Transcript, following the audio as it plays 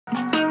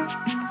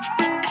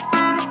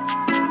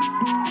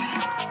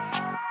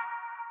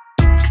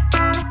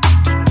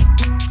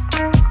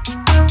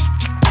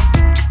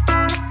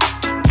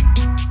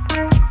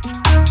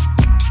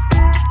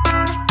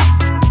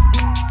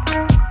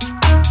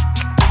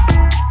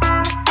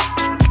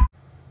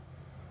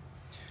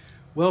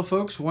Well,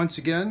 folks, once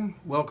again,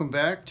 welcome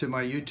back to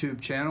my YouTube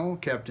channel,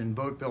 Captain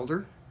Boat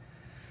Builder.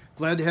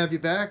 Glad to have you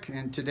back,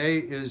 and today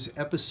is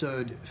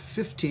episode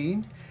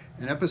 15,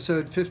 and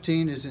episode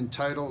 15 is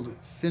entitled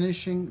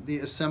Finishing the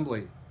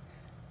Assembly.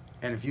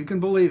 And if you can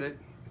believe it,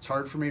 it's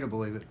hard for me to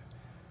believe it,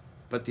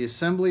 but the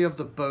assembly of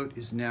the boat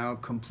is now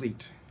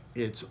complete.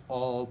 It's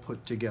all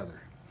put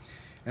together.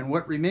 And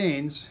what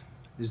remains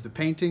is the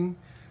painting,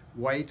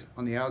 white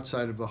on the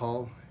outside of the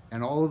hull,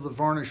 and all of the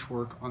varnish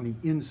work on the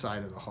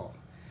inside of the hull.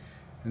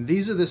 And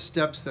these are the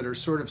steps that are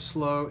sort of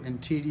slow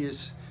and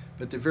tedious,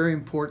 but they're very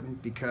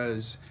important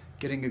because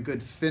getting a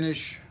good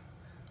finish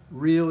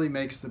really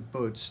makes the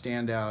boat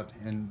stand out,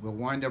 and we'll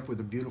wind up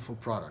with a beautiful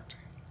product.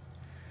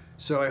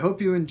 So I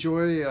hope you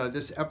enjoy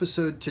this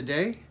episode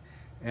today,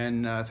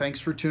 and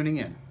thanks for tuning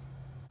in.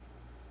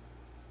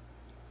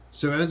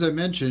 So as I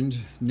mentioned,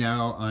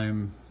 now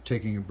I'm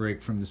taking a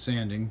break from the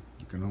sanding.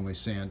 You can only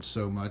sand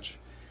so much,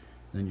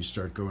 then you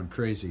start going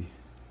crazy.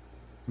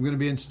 I'm going to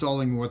be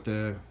installing what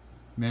the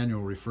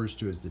manual refers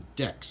to as the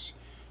decks.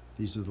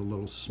 These are the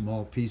little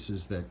small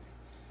pieces that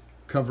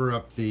cover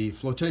up the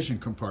flotation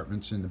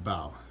compartments in the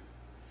bow.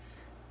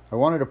 I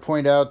wanted to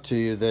point out to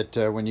you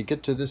that when you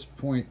get to this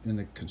point in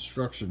the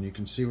construction, you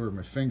can see where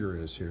my finger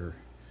is here.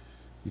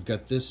 You've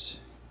got this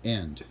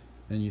end,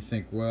 and you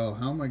think, well,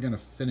 how am I going to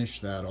finish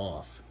that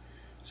off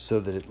so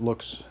that it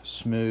looks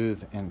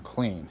smooth and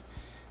clean?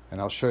 And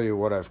I'll show you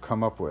what I've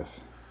come up with.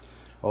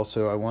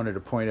 Also, I wanted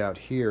to point out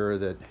here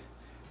that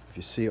if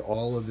you see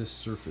all of this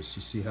surface,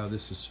 you see how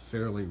this is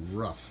fairly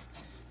rough.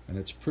 And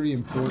it's pretty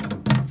important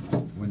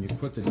when you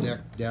put the deck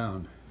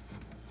down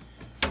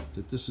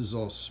that this is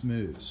all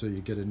smooth, so you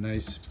get a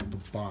nice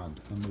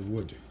bond on the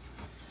wood.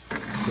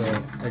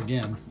 So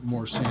again,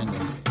 more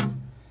sanding.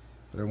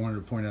 But I wanted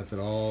to point out that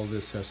all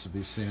this has to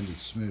be sanded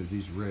smooth.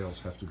 These rails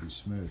have to be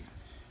smooth.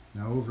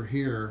 Now over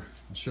here,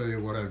 I'll show you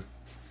what I've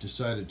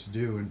decided to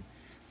do and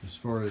as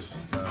far as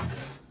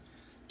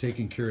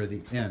taking care of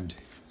the end.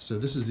 So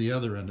this is the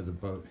other end of the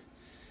boat.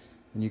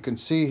 And you can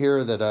see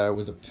here that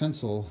with a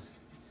pencil,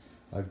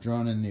 I've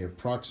drawn in the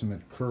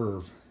approximate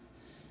curve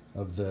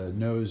of the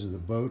nose of the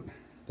boat.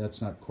 That's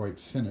not quite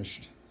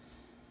finished.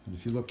 And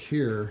if you look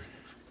here,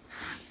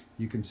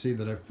 you can see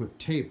that I've put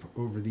tape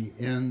over the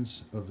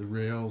ends of the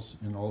rails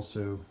and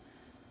also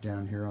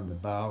down here on the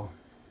bow.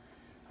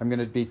 I'm going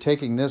to be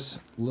taking this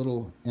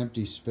little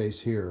empty space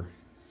here,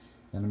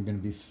 and I'm going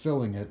to be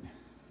filling it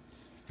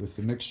with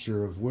the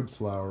mixture of wood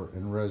flour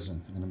and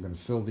resin, and I'm going to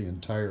fill the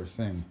entire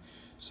thing,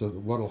 so that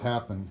what will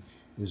happen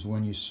is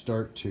when you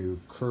start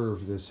to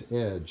curve this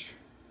edge,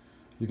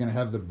 you're going to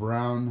have the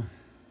brown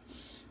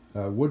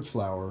wood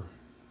flour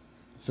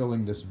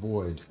filling this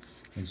void,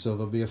 and so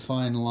there'll be a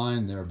fine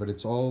line there, but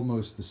it's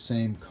almost the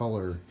same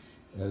color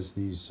as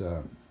these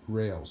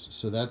rails.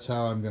 So that's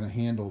how I'm going to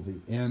handle the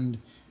end,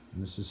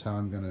 and this is how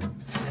I'm going to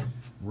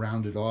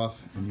round it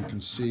off. And you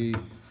can see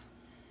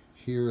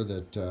here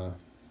that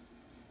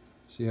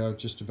see how it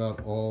just about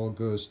all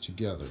goes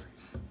together.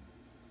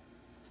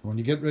 When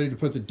you get ready to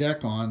put the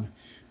deck on,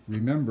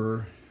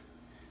 remember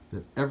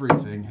that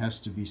everything has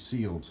to be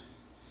sealed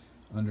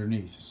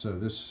underneath. So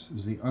this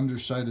is the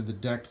underside of the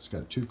deck. It's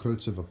got 2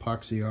 coats of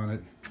epoxy on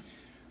it.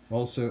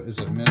 Also, as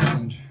I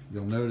mentioned,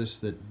 you'll notice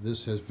that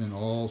this has been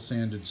all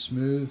sanded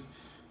smooth,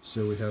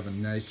 so we have a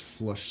nice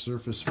flush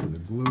surface for the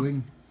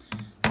gluing.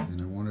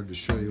 And I wanted to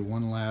show you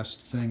one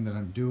last thing that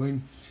I'm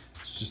doing.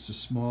 It's just a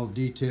small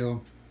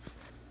detail.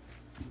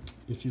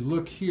 If you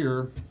look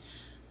here,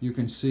 you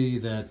can see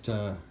that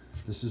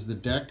this is the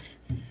deck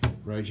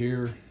right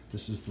here.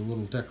 This is the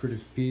little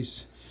decorative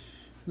piece.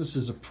 This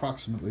is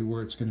approximately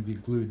where it's going to be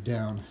glued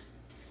down.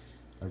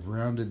 I've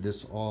rounded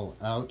this all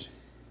out.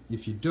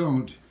 If you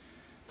don't,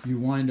 you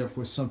wind up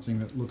with something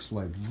that looks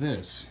like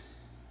this,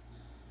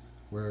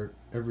 where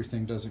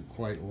everything doesn't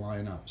quite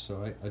line up.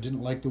 So I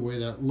didn't like the way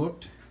that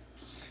looked,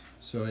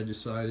 so I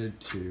decided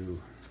to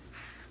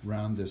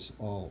round this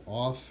all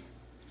off.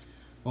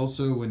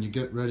 Also, when you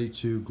get ready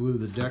to glue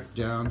the deck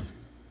down,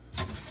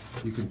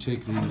 you can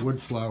take the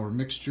wood flour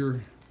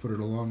mixture, put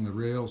it along the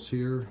rails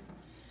here,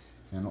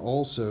 and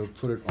also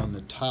put it on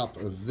the top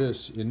of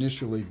this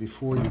initially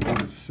before you go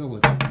to fill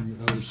it on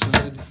the other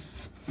side.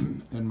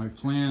 And my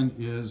plan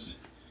is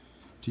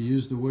to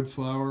use the wood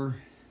flour,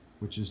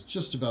 which is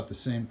just about the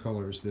same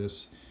color as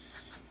this,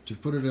 to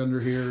put it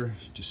under here,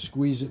 to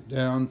squeeze it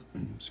down,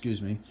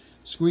 excuse me,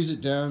 squeeze it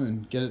down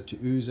and get it to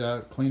ooze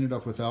out, clean it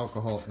up with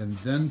alcohol, and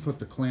then put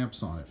the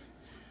clamps on it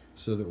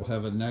so that we'll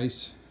have a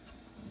nice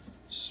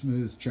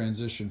smooth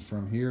transition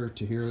from here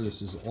to here.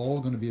 This is all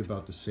going to be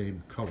about the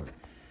same color.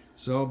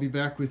 So I'll be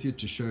back with you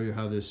to show you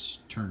how this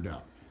turned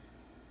out.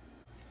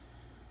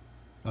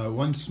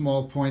 One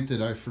small point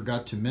that I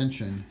forgot to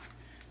mention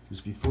is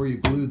before you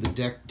glue the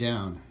deck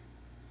down,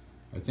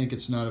 I think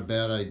it's not a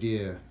bad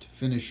idea to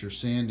finish your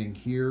sanding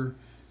here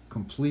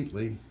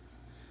completely,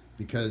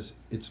 because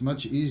it's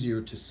much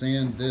easier to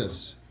sand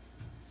this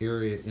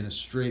area in a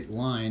straight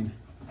line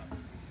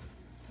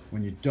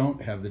when you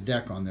don't have the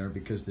deck on there,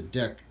 because the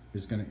deck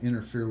is going to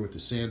interfere with the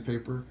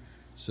sandpaper.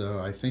 So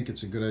I think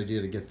it's a good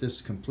idea to get this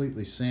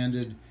completely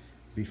sanded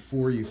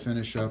before you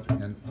finish up.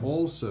 And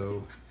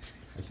also,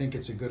 I think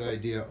it's a good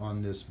idea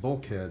on this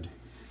bulkhead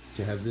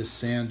to have this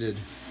sanded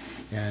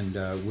and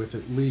with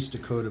at least a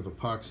coat of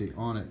epoxy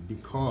on it,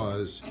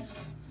 because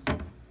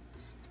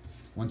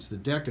once the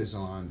deck is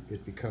on,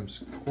 it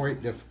becomes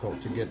quite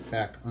difficult to get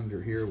back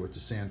under here with the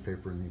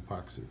sandpaper and the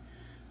epoxy.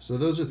 So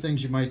those are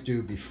things you might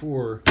do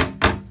before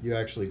you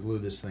actually glue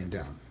this thing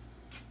down.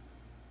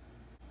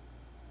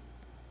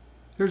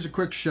 Here's a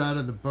quick shot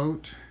of the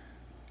boat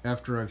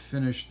after I've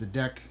finished the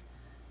deck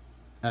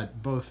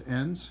at both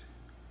ends.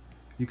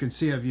 You can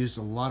see I've used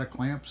a lot of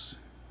clamps.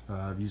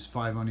 I've used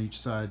 5 on each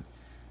side,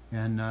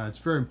 and it's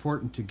very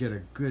important to get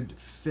a good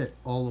fit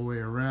all the way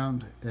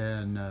around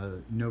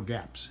and no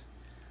gaps.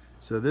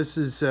 So this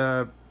is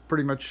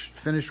pretty much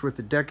finished with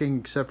the decking,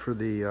 except for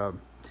the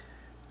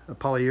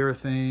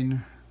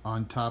polyurethane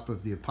on top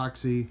of the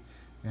epoxy.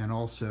 And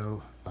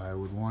also I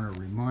would want to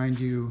remind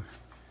you,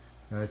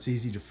 it's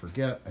easy to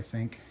forget, I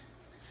think,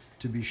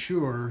 to be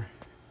sure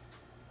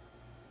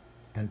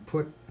and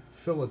put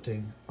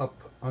filleting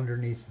up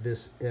underneath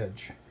this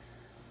edge,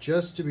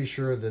 just to be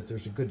sure that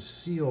there's a good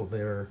seal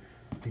there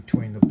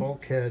between the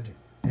bulkhead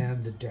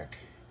and the deck.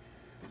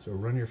 So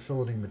run your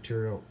filleting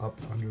material up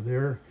under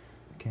there.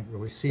 I can't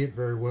really see it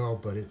very well,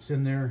 but it's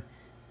in there,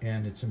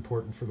 and it's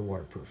important for the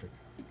waterproofing.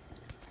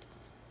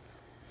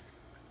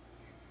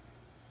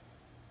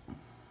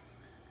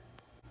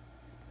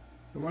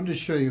 I wanted to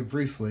show you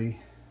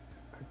briefly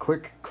a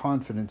quick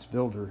confidence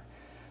builder.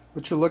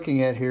 What you're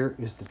looking at here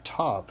is the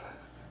top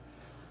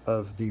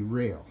of the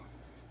rail,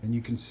 and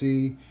you can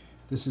see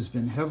this has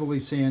been heavily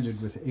sanded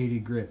with 80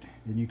 grit,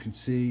 and you can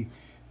see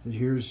that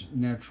here's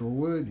natural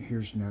wood,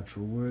 here's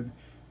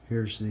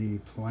the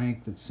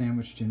plank that's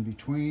sandwiched in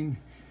between,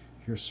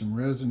 here's some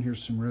resin,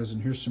 here's some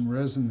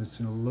resin that's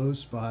in a low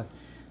spot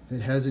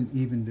that hasn't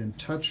even been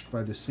touched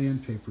by the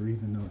sandpaper,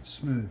 even though it's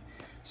smooth.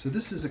 So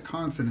this is a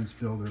confidence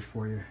builder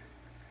for you,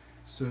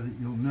 so that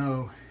you'll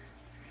know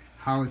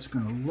how it's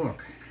going to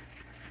look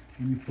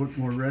when you put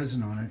more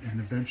resin on it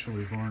and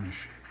eventually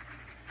varnish.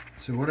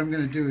 So what I'm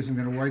going to do is I'm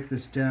going to wipe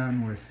this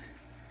down with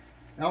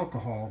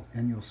alcohol,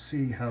 and you'll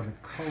see how the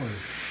color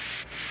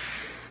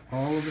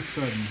all of a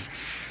sudden,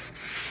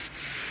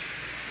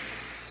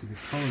 see, the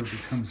color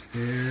becomes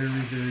very,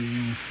 very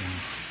uniform.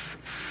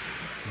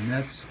 And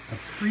that's a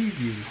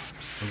preview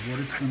of what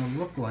it's going to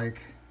look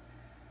like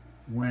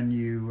when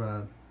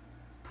you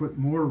put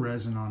more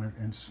resin on it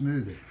and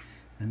smooth it.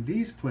 And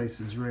these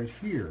places right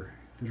here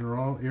that are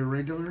all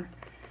irregular,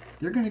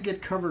 they're going to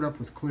get covered up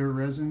with clear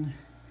resin,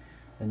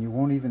 and you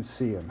won't even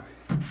see them.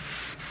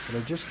 But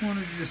I just wanted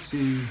you to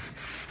see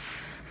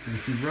that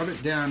if you rub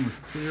it down with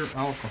clear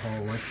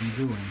alcohol like I'm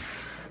doing,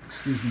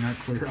 excuse me, not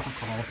clear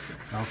alcohol,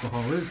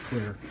 alcohol is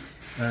clear,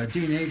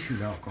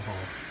 denatured alcohol,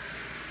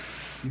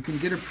 you can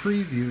get a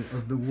preview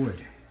of the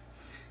wood.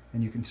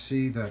 And you can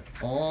see that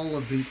all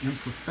of the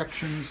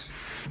imperfections,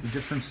 the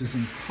differences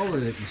in color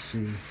that you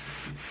see,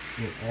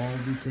 will all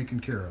be taken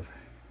care of.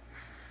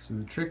 So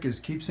the trick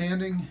is keep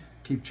sanding,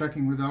 keep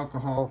checking with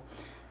alcohol,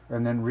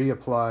 and then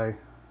reapply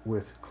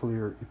with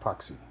clear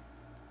epoxy.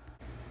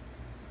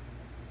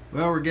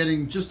 Well, we're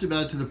getting just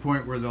about to the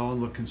point where all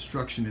the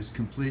construction is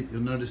complete.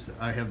 You'll notice that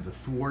I have the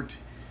thwart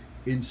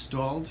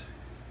installed.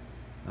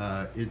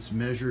 It's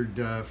measured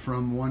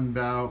from one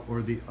bow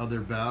or the other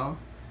bow.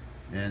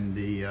 And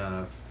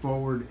the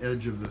forward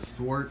edge of the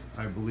thwart,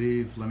 I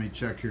believe, let me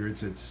check here,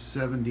 it's at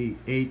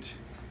 78,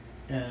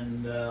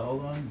 and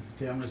hold on,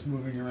 camera's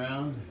moving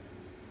around.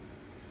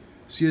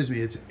 Excuse me,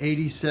 it's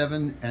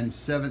 87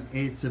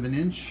 7/8 of an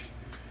inch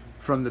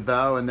from the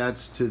bow, and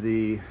that's to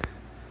the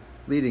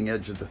leading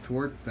edge of the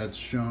thwart. That's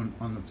shown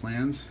on the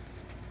plans.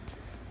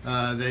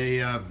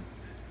 They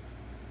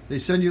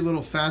send you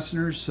little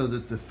fasteners so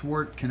that the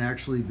thwart can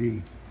actually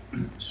be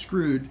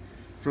screwed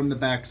from the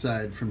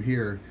backside from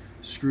here,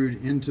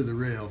 screwed into the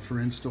rail for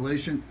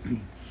installation.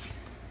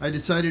 I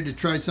decided to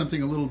try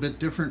something a little bit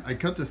different. I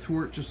cut the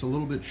thwart just a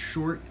little bit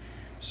short,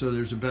 so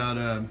there's about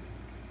a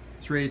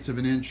 3/8 of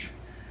an inch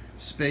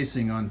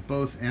spacing on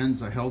both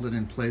ends. I held it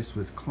in place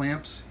with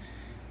clamps,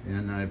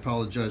 and I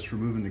apologize for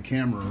moving the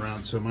camera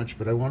around so much,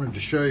 but I wanted to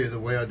show you the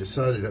way I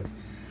decided to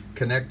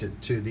connect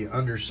it to the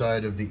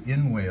underside of the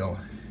inwale.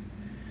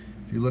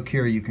 If you look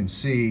here, you can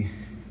see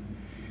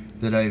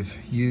that I've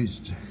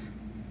used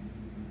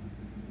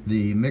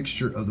the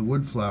mixture of the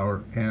wood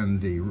flour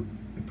and the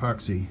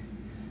epoxy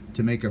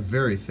to make a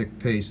very thick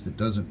paste that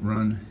doesn't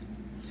run.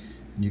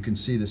 And you can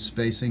see the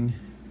spacing,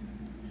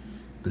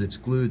 but it's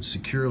glued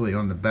securely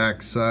on the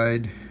back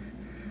side.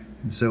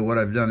 And so what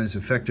I've done is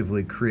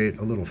effectively create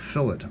a little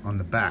fillet on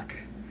the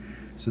back.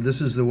 So this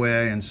is the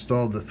way I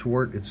installed the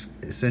thwart. It's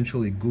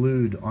essentially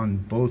glued on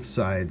both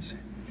sides.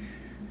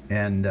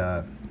 And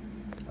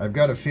I've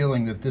got a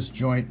feeling that this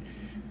joint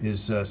is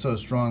so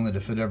strong that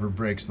if it ever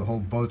breaks, the whole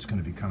boat's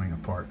going to be coming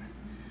apart.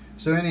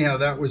 So anyhow,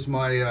 that was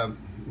my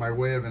my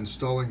way of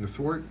installing the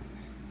thwart,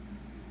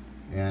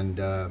 and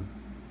I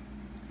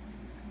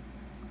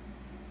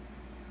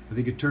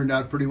think it turned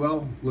out pretty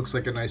well. Looks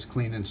like a nice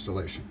clean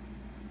installation.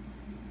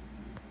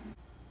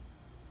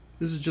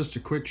 This is just a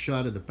quick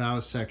shot of the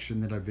bow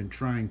section that I've been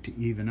trying to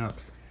even up.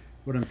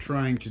 What I'm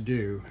trying to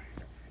do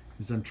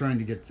is I'm trying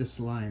to get this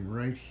line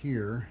right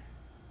here.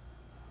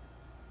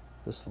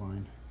 This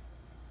line.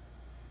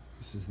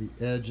 This is the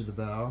edge of the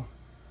bow.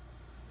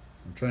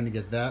 I'm trying to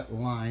get that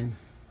line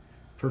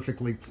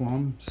perfectly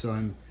plumb, so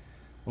I'm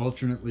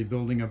alternately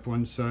building up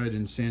one side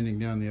and sanding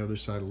down the other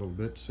side a little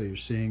bit. So you're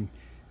seeing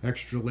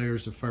extra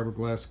layers of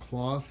fiberglass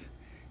cloth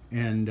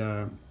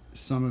and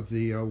some of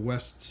the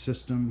West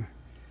System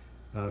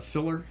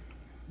filler.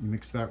 You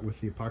mix that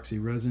with the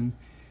epoxy resin.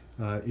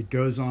 It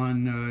goes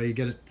on, you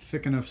get it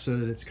thick enough so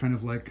that it's kind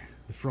of like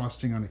the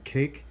frosting on a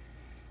cake.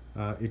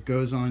 It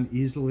goes on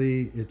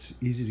easily. It's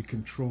easy to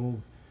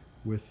control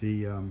with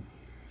the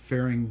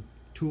fairing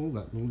tool,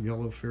 that little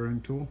yellow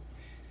fairing tool.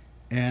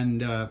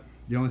 And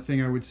the only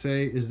thing I would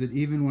say is that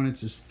even when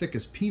it's as thick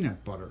as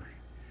peanut butter,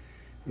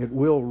 it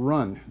will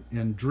run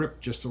and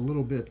drip just a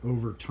little bit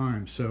over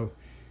time. So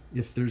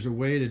if there's a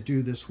way to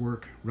do this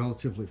work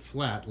relatively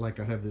flat, like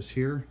I have this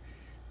here,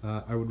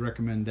 I would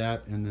recommend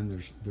that, and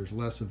then there's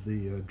less of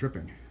the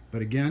dripping.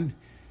 But again,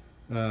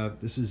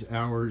 this is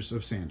hours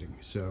of sanding,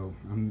 so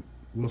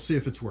we'll see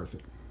if it's worth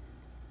it.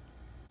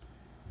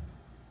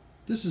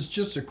 This is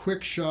just a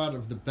quick shot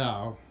of the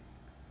bow.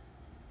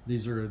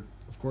 These are,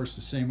 of course,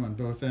 the same on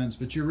both ends,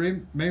 but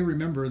you may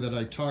remember that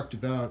I talked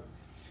about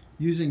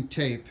using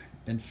tape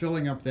and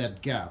filling up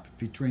that gap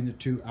between the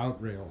two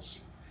out rails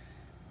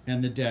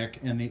and the deck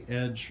and the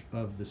edge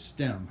of the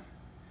stem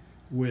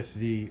with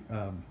the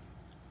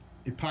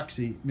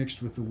epoxy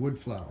mixed with the wood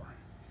flour.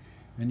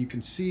 And you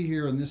can see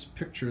here in this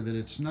picture that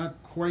it's not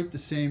quite the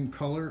same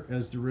color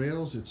as the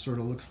rails. It sort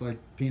of looks like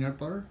peanut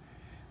butter,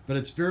 but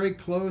it's very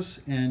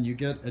close, and you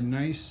get a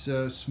nice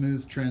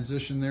smooth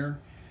transition there.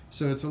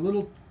 So it's a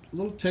little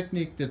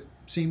technique that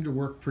seemed to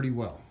work pretty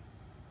well.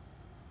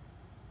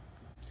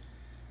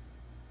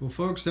 Well,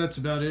 folks, that's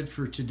about it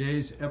for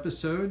today's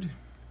episode.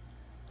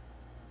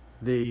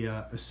 The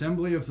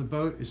assembly of the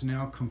boat is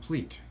now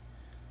complete.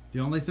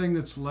 The only thing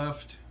that's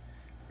left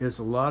is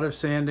a lot of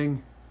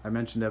sanding. I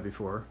mentioned that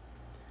before.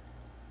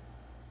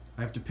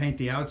 I have to paint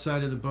the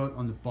outside of the boat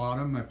on the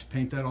bottom. I have to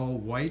paint that all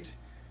white.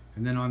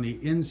 And then on the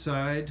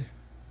inside,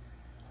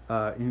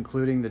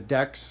 including the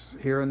decks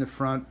here in the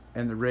front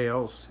and the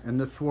rails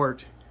and the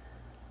thwart,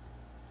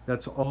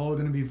 that's all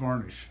going to be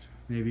varnished.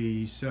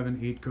 Maybe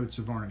 7-8 coats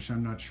of varnish,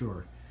 I'm not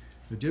sure.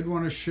 I did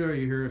want to show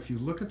you here, if you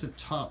look at the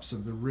tops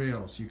of the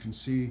rails, you can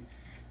see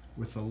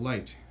with the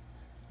light,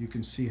 you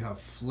can see how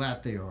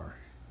flat they are.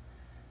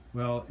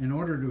 Well, in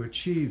order to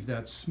achieve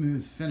that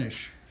smooth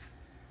finish,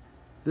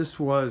 this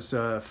was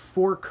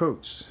 4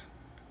 coats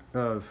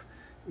of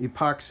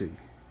epoxy,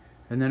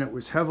 and then it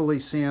was heavily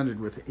sanded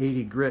with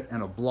 80 grit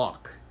and a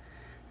block.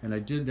 And I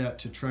did that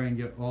to try and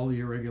get all the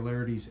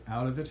irregularities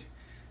out of it.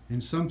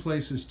 In some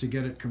places, to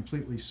get it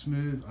completely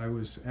smooth, I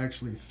was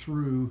actually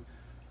through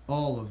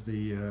all of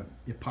the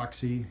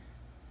epoxy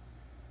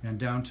and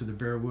down to the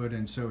bare wood,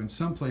 and so in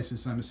some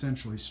places I'm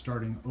essentially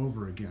starting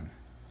over again.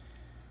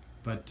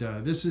 But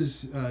this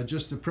is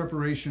just the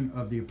preparation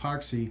of the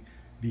epoxy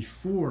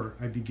before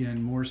I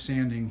begin more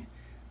sanding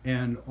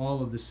and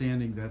all of the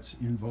sanding that's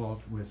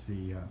involved with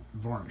the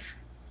varnish.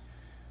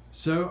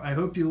 So I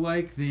hope you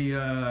like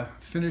the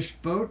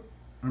finished boat.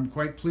 I'm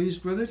quite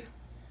pleased with it,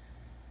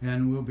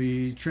 and we'll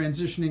be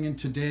transitioning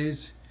into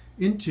today's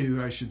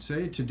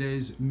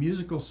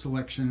musical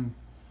selection,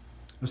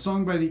 a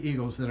song by the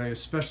Eagles that I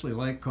especially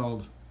like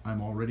called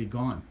I'm Already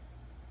Gone.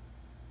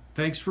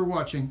 Thanks for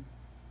watching.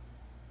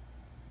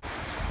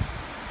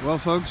 Well,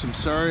 folks, I'm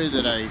sorry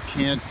that I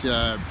can't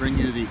bring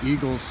you the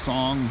Eagles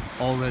song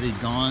Already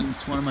Gone.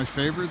 It's one of my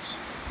favorites.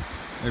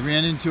 I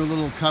ran into a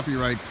little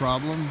copyright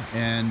problem,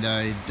 and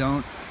I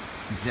don't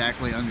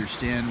exactly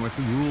understand what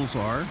the rules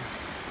are.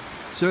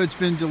 So it's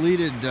been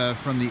deleted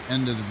from the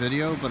end of the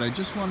video, but I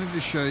just wanted to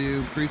show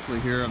you briefly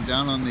here. I'm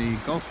down on the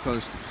Gulf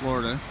Coast of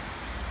Florida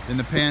in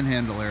the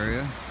Panhandle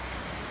area.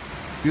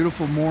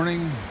 Beautiful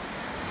morning.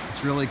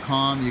 It's really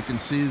calm. You can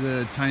see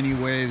the tiny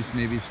waves,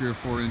 maybe 3 or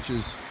 4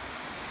 inches.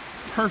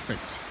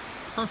 Perfect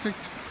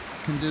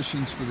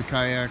conditions for the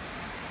kayak,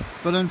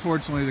 but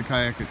unfortunately the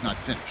kayak is not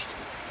finished.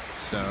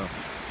 So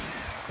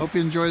hope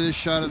you enjoy this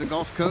shot of the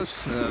Gulf Coast.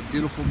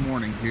 Beautiful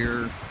morning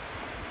here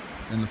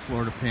in the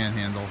Florida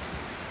Panhandle.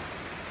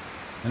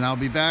 And I'll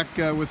be back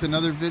with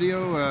another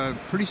video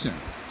pretty soon.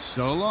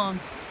 So long.